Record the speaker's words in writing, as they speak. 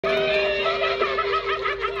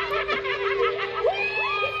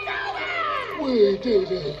We did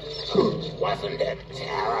it. Wasn't it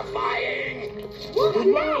terrifying? What a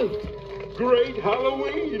night! Great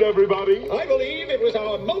Halloween, everybody! I believe it was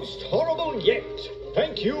our most horrible yet.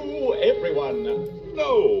 Thank you, everyone.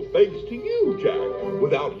 No, thanks to you, Jack.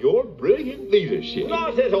 Without your brilliant leadership.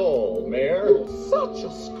 Not at all, Mayor. Such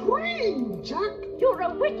a scream, Jack. You're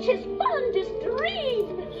a witch's fondest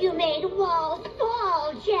dream. You made walls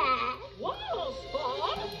fall, Jack. Walls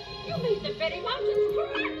fall? You made the very mountains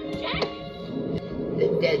crack, Jack. The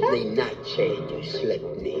deadly nightshade you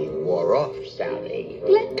slipped me wore off, Sally.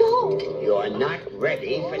 Let go. You're not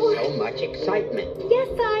ready for so much excitement. Yes,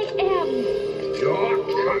 I am. You're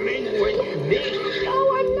coming with me. No,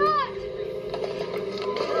 I'm not.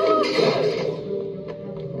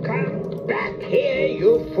 Come back here,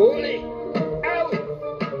 you foolie.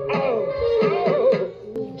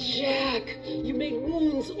 Jack, you made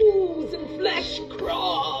wounds ooze and flesh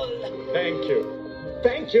crawl. Thank you.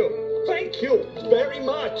 Thank you. Thank you very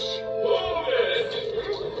much. Hold it!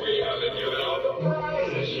 We haven't given out the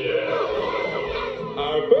prizes yet.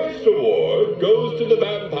 Our first award goes to the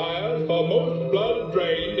vampires for most blood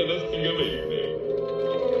drained in a single evening.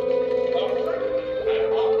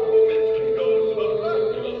 And honorable mention goes to the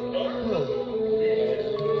fabulous Mark.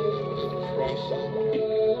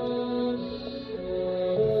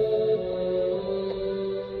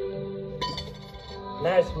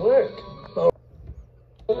 Nice work.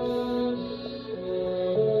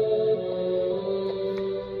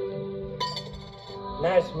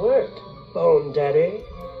 Nice work, Bone Daddy.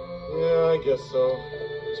 Yeah, I guess so.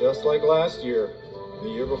 Just like last year. The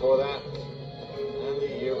year before that.